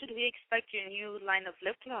when should we expect your new line of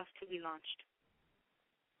lip gloss to be launched?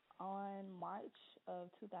 On March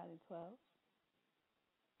of 2012.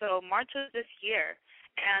 So March of this year.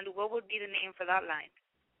 And what would be the name for that line?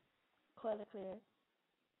 Color Clear.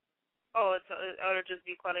 Oh, it'll just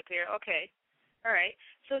be Color Clear. Okay. All right.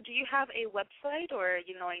 So do you have a website or,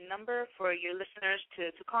 a number for your listeners to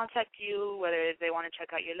contact you, whether they want to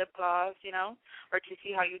check out your lip gloss, or to see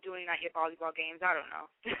how you're doing at your volleyball games? I don't know.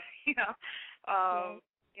 Yes.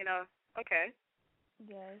 Okay.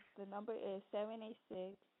 Yes, the number is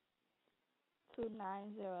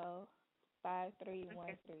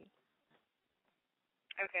 786-290-5313.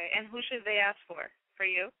 Okay. And who should they ask for? For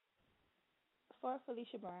you? For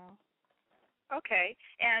Felicia Brown. Okay.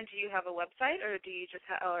 And do you have a website, or do you just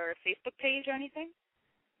have or a Facebook page or anything?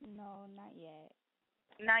 No, not yet.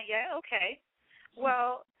 Not yet? Okay.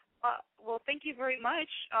 Well, thank you very much.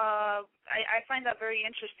 I find that very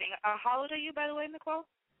interesting. How old are you, by the way, Nicole?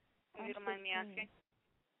 If you don't mind me asking.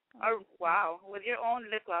 Oh, wow. With your own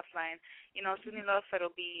lip gloss line, soon enough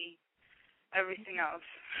it'll be everything else.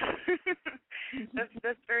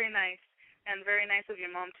 That's very nice, and very nice of your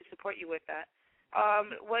mom to support you with that.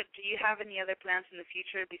 What do you have any other plans in the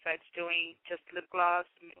future besides doing just lip gloss,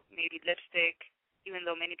 maybe lipstick? Even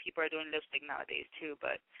though many people are doing lipstick nowadays too,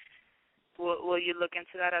 but will you look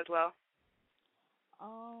into that as well?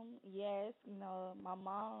 Yes. My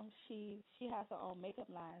mom she has her own makeup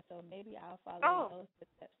line, so maybe I'll follow those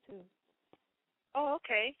steps too. Oh,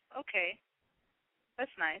 okay.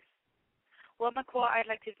 That's nice. Well, Nicole,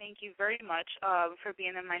 I'd like to thank you very much for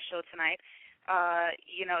being on my show tonight. I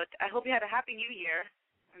hope you had a happy New Year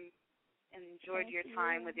and enjoyed your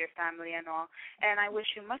time with your family and all. And I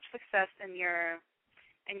wish you much success in your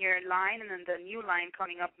line and in the new line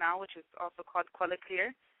coming up now, which is also called Color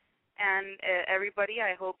Clear. And everybody,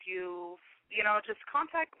 I hope you just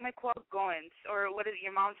contact Nicole Goins, or what is it,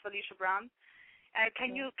 your mom's Felicia Brown.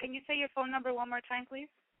 Can you say your phone number one more time, please,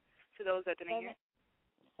 to those that didn't hear?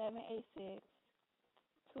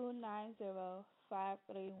 786-290-5313.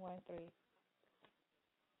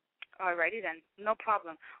 Alrighty then, no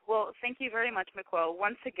problem. Well, thank you very much, Nicole,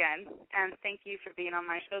 once again, and thank you for being on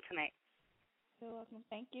my show tonight. You're welcome.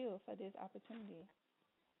 Thank you for this opportunity.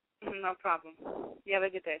 No problem. You have a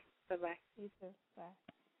good day. Bye-bye. You too. Bye.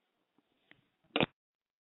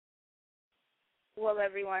 Well,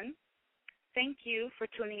 everyone, thank you for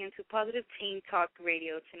tuning into Positive Teen Talk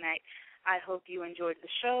Radio tonight. I hope you enjoyed the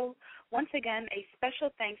show. Once again, a special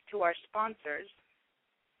thanks to our sponsors.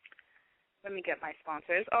 Let me get my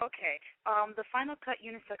sponsors. Okay. The Final Cut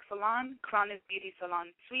Unisex Salon, Crown of Beauty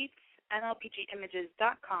Salon Suites,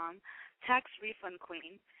 NLPGimages.com, Tax Refund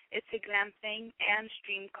Queen, It's a Glam Thing, and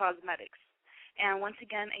Stream Cosmetics. And once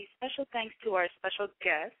again, a special thanks to our special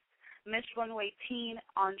guest, Miss Runway Teen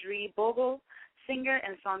Andre Bogle, singer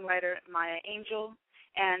and songwriter Maya Angel,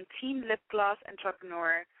 and teen lip gloss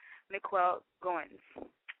entrepreneur Nicole Goins.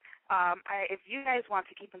 If you guys want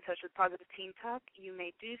to keep in touch with Positive Teen Talk, you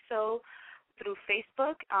may do so through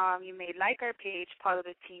Facebook. You may like our page,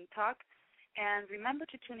 Positive Teen Talk. And remember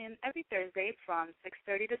to tune in every Thursday from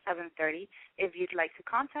 6:30 to 7:30. If you'd like to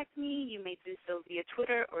contact me, you may do so via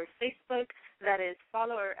Twitter or Facebook. That is,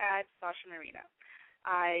 follow or add Sasha Marina.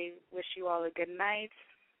 I wish you all a good night.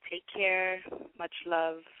 Take care. Much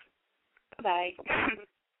love. Bye-bye.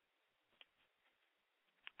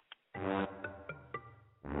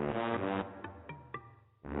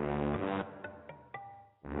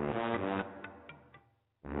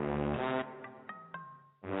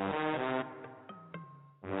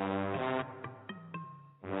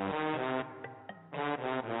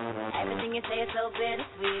 you say is so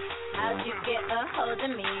bittersweet. How'd you get a hold of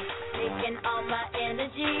me? Taking all my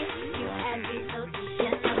energy. You had me so deep.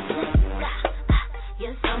 You're so sick.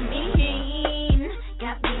 You're so mean.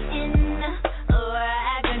 Got me in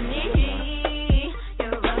agony.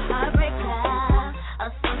 You're a heartbreaker. A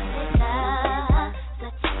sick.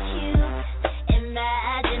 Such a cute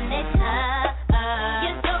imaginator.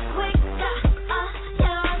 You're so quick. You're a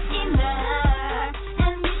schemer.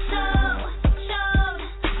 And you showed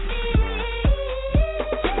me.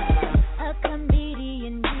 A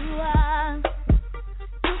comedian you are.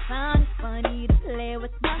 You found it funny to play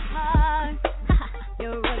with my heart.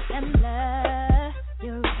 You're a gambler.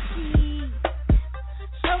 You're a cheat.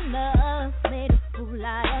 Show love made a fool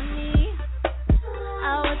out of me. I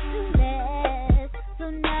was clueless, so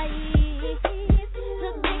naive to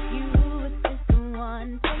think you was just the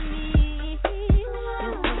one for me. You're so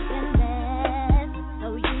endless, so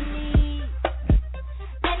unique,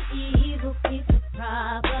 an evil piece of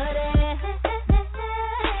property.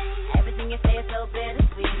 Everything you say is so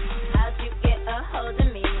bittersweet. How'd you get a hold of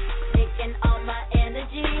me? Taking all my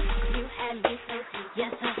energy. You had me so deep.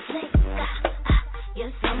 You're so sick.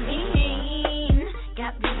 You're so mean.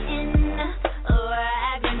 Got me in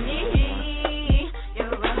agony.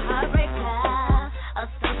 You're a heartbreaker. A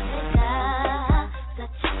sick.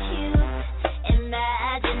 Such a cute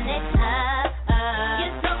imaginator.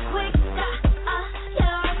 You're so quick.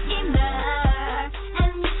 You're a schemer.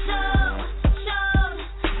 And you showed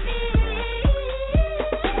me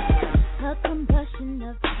a combustion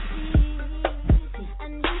of the sea.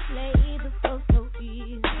 And you play the flow so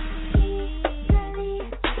easily.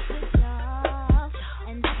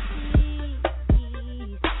 And I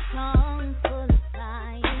see songs full of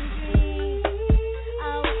flying dreams. I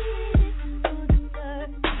was listening to the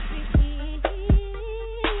mercury.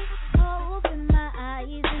 Open my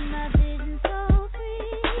eyes and my vision so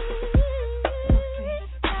free.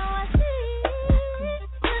 Now I see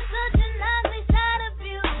you're such an ugly side of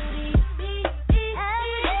beauty.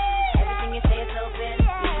 Everything you say is so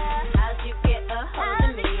bittersweet. How'd you get a hold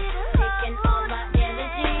of me? Taking all my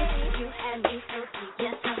energy. You had me so deep.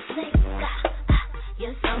 You're so sick.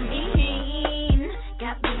 You're so mean.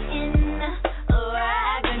 Got me in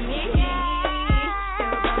agony. You're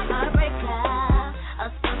a heartbreaker. A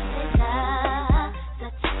sick.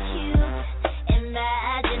 Such a cute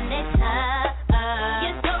imaginator.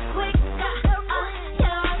 You're so quick.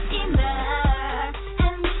 You're a schemer.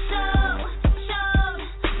 And you showed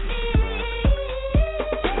me.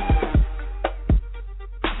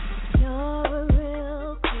 You're a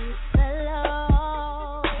real cute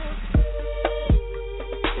fellow.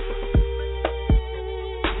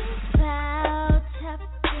 Proud, tough,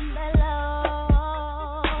 and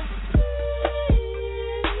mellow.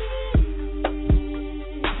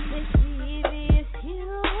 Mischievous, you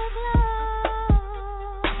glow.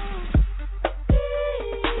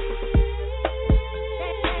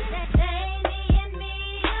 Zany and me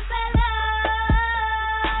a fellow.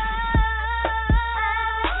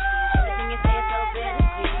 Everything you say is so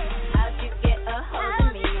bittersweet. How'd you get a hold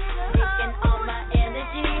of me? Taking all my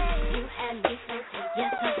energy. You had me so deep.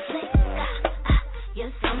 You're so sick.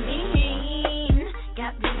 You're so mean.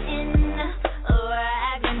 Got me in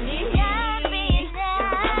agony. You're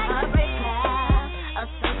a heartbreaker. A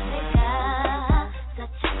sick.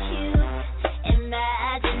 Such a cute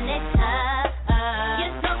imaginator.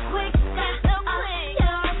 You're so quick.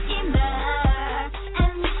 You're a schemer.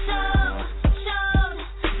 And you showed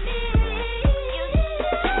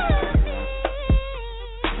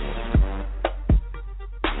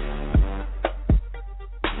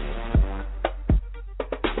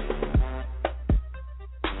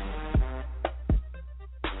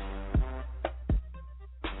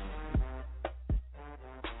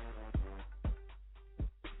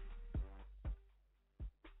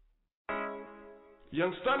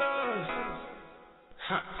Young stunners.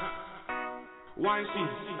 YC.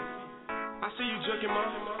 I see you jerking, ma.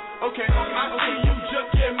 Okay, I see you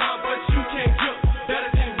jerking, ma, but you can't jerk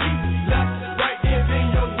better than me. Left, right, then bend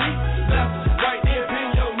your knee. Left, right, then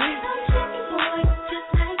bend your knee. boy, just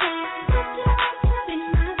like that. In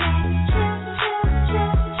my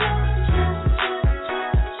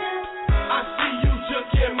I see you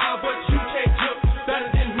jerking, ma, but you can't jerk better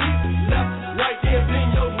than me. Left, right, then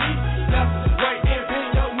bend your knee. Left, right, then bend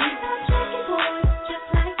your knee. boy, just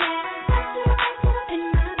like that. In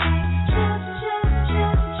my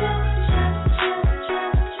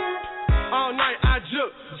All night I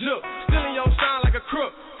juke, stealing your shine like a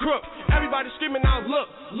crook. Everybody screaming out, look,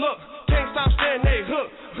 can't stop staring, they hook,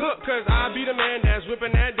 cause I be the man that's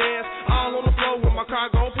whipping that dance, all on the floor with my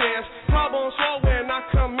cargo pants, problem slow when I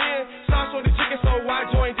come in, sauce for the chicken so I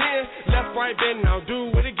joined in, left,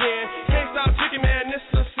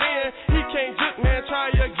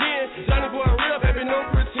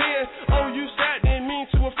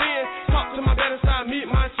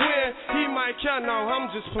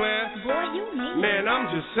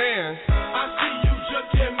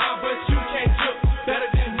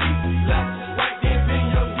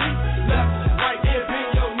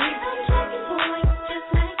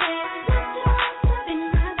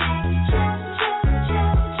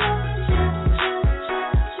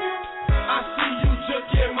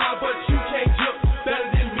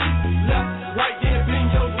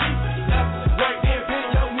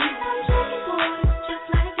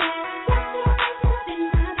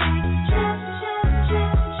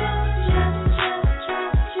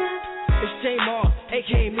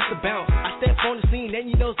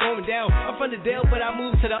 Dale, but I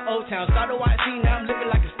moved to the Old Town. Started YC, now I'm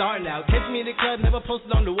living like a star now. Catch me in the club, never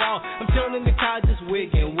posted on the wall. I'm chilling in the car, just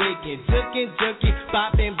wiggin', jukin',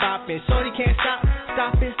 boppin'. Shorty can't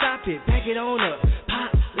stop it, back it on up.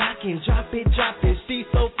 Pop, lockin', drop it. She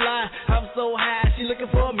so fly, I'm so high. She looking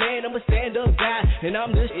for a man, I'm a stand-up guy, and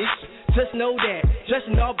I'm the ish. Just know that,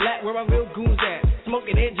 dressing all black, where my real goons at.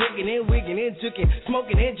 Smoking and drinking and wiggin' and jukin',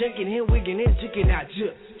 smoking and drinking and wiggin' and jukin'. Now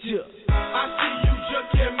juk. I see you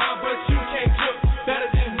jukin', ma, but you can't juk better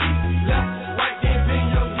than me. Left, right, then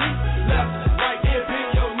bend your knee. Left, right, then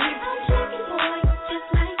bend your knee.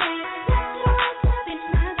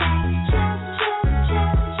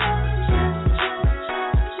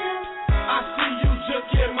 I see you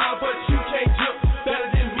jukin', ma, but you can't juk better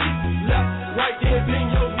than me. Left, right, then bend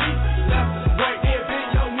your knee. Left, right, then bend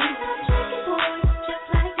your knee.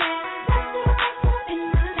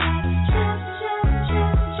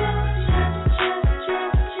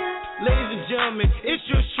 Ladies and gentlemen, it's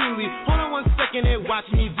yours truly. Hold on 1 second and watch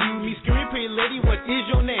me view me. Screaming, pretty lady, what is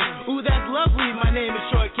your name? Ooh, that's lovely. My name is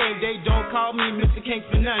Short King. They don't call me Mr. King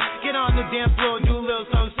for none. Get on the dance floor, do a little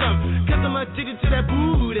something. Cause I'm addicted to that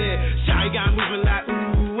booty. Shy guy moving like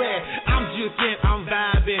ooh, I'm juking, I'm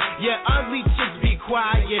vibing. Yeah, ugly chicks be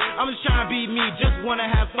quiet. I'm just trying to be me, just wanna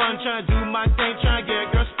have fun. Trying to do my thing, trying to get a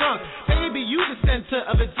girl sprung. Baby, you the center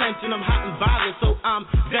of attention. I'm hot and violent, so I'm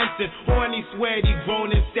venting. Horny, sweaty,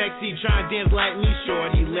 grown and sexy. Trying to dance like me,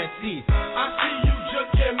 shorty, let's see. I see you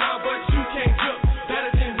jukin', ma, but you can't juk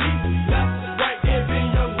better than me. Left, right, then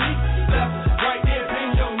bend your knee. Left, right, then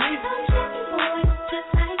bend your knee.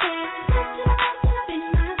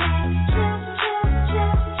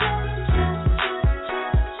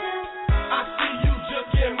 I see you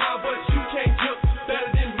jukin', ma, but you can't juk better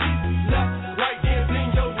than me. Left, right, then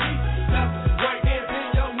bend your knee. Left, right, then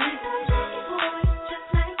bend your knee.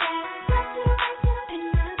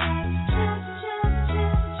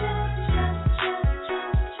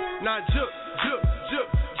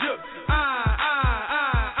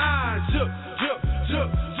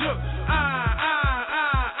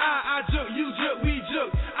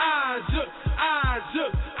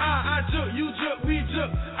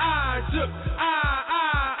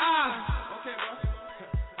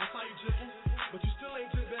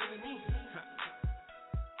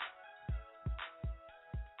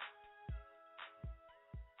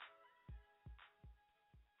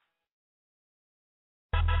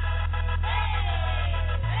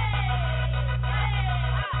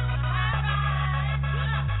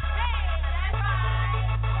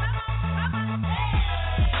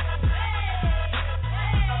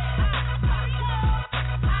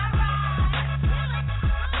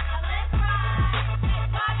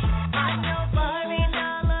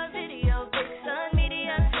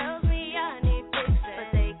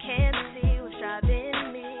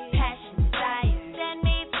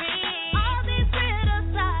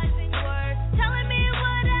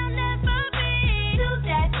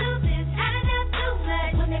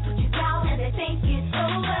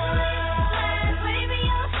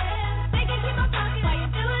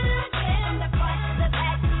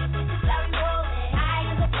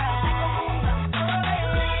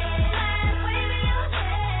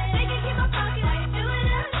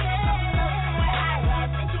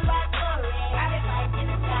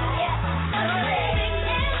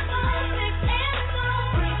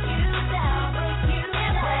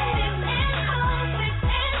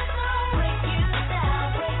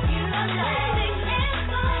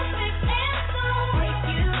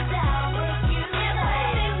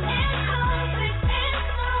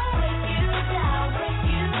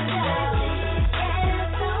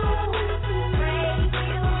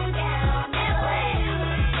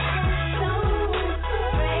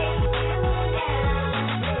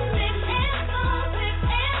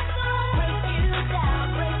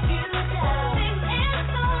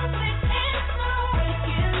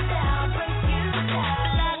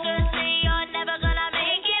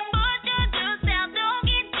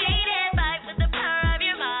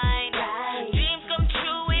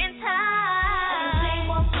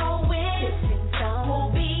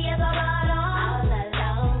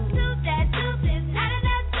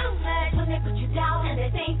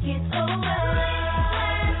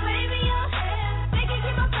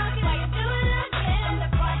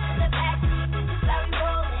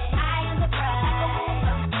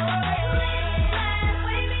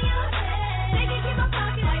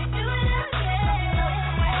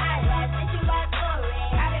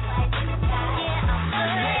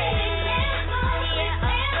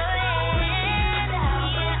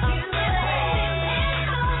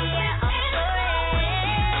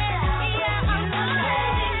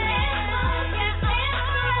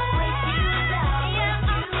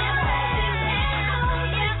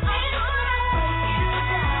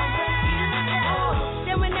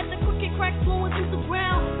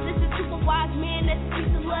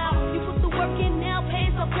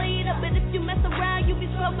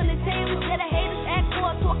 up on the table. Let the haters act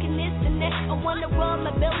for talking this and that. I wanna run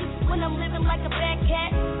my belly when I'm living like a bad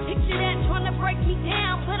cat. Picture that trying to break me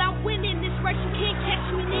down, but I'm winning this race. You can't catch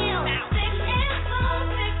me now. Thick and slow,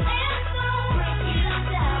 thick and slow. Break you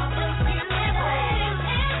down, break you down.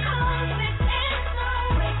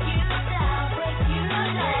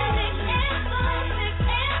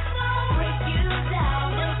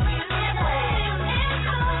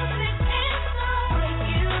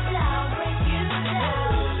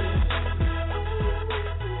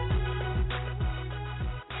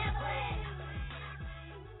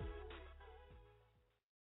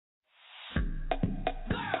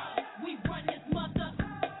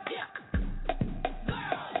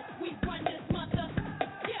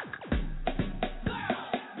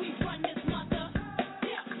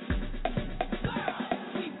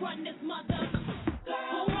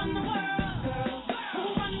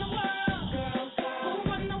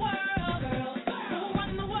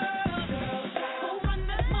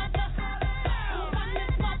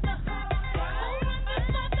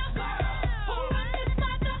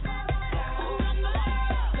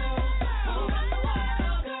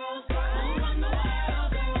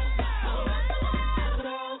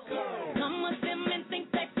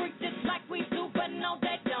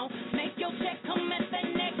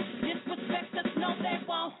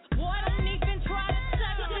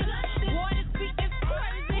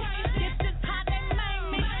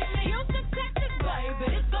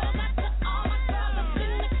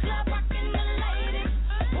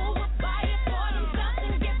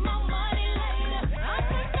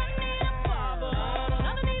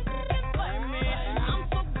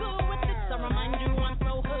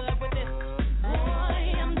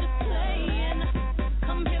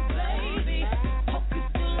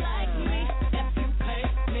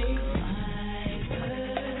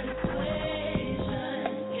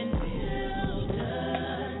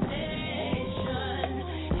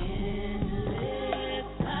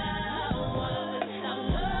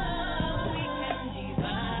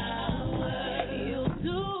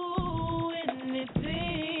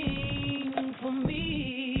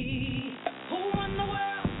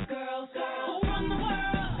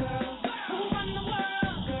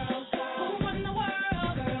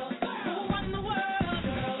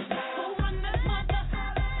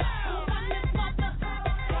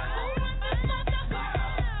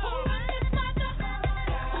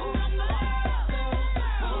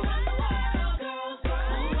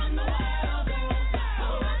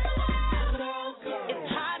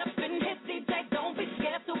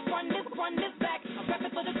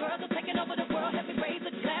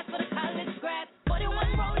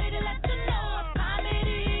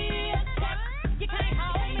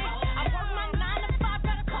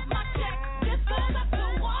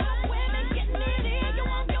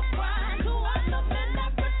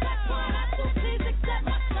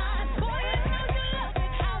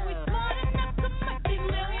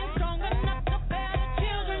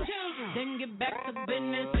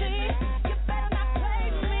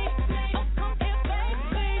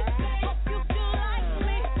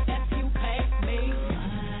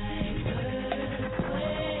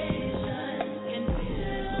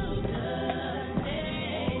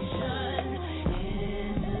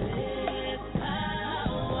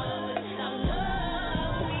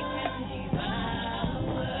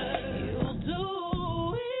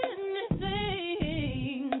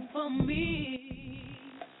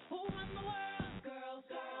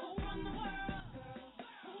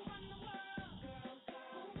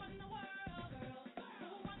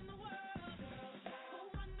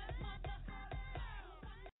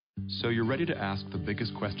 So you're ready to ask the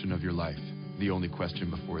biggest question of your life, the only question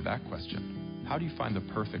before that question. How do you find the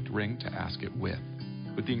perfect ring to ask it with?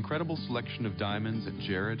 With the incredible selection of diamonds at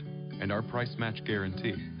Jared and our price match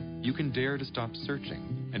guarantee, you can dare to stop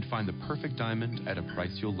searching and find the perfect diamond at a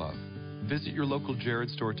price you'll love. Visit your local Jared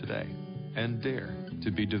store today and dare to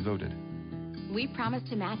be devoted. We promise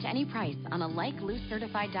to match any price on a like loose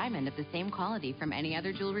certified diamond of the same quality from any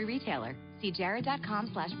other jewelry retailer. See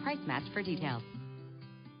jared.com/price match for details.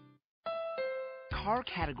 Car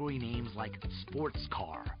category names like sports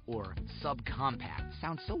car or subcompact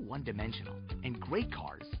sound so one-dimensional, and great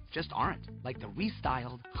cars just aren't, like the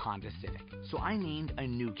restyled Honda Civic. So I named a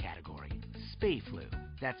new category, Spayflu.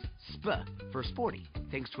 That's SPA for sporty,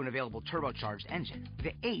 thanks to an available turbocharged engine.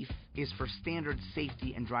 The AIF is for standard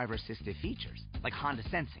safety and driver-assistive features, like Honda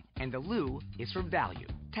Sensing. And the LU is for value.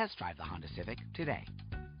 Test drive the Honda Civic today.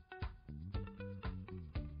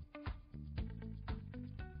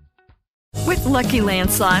 With Lucky Land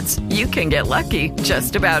Slots, you can get lucky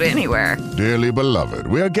just about anywhere. Dearly beloved,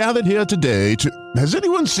 we are gathered here today to... Has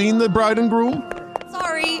anyone seen the bride and groom?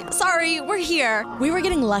 Sorry, we're here. We were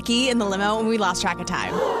getting lucky in the limo and we lost track of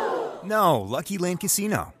time. No, Lucky Land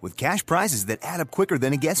Casino, with cash prizes that add up quicker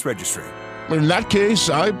than a guest registry. In that case,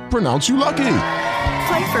 I pronounce you lucky.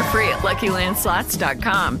 Play for free at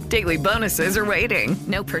LuckyLandSlots.com. Daily bonuses are waiting.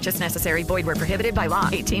 No purchase necessary. Void where prohibited by law.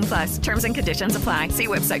 18+. Terms and conditions apply. See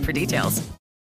website for details.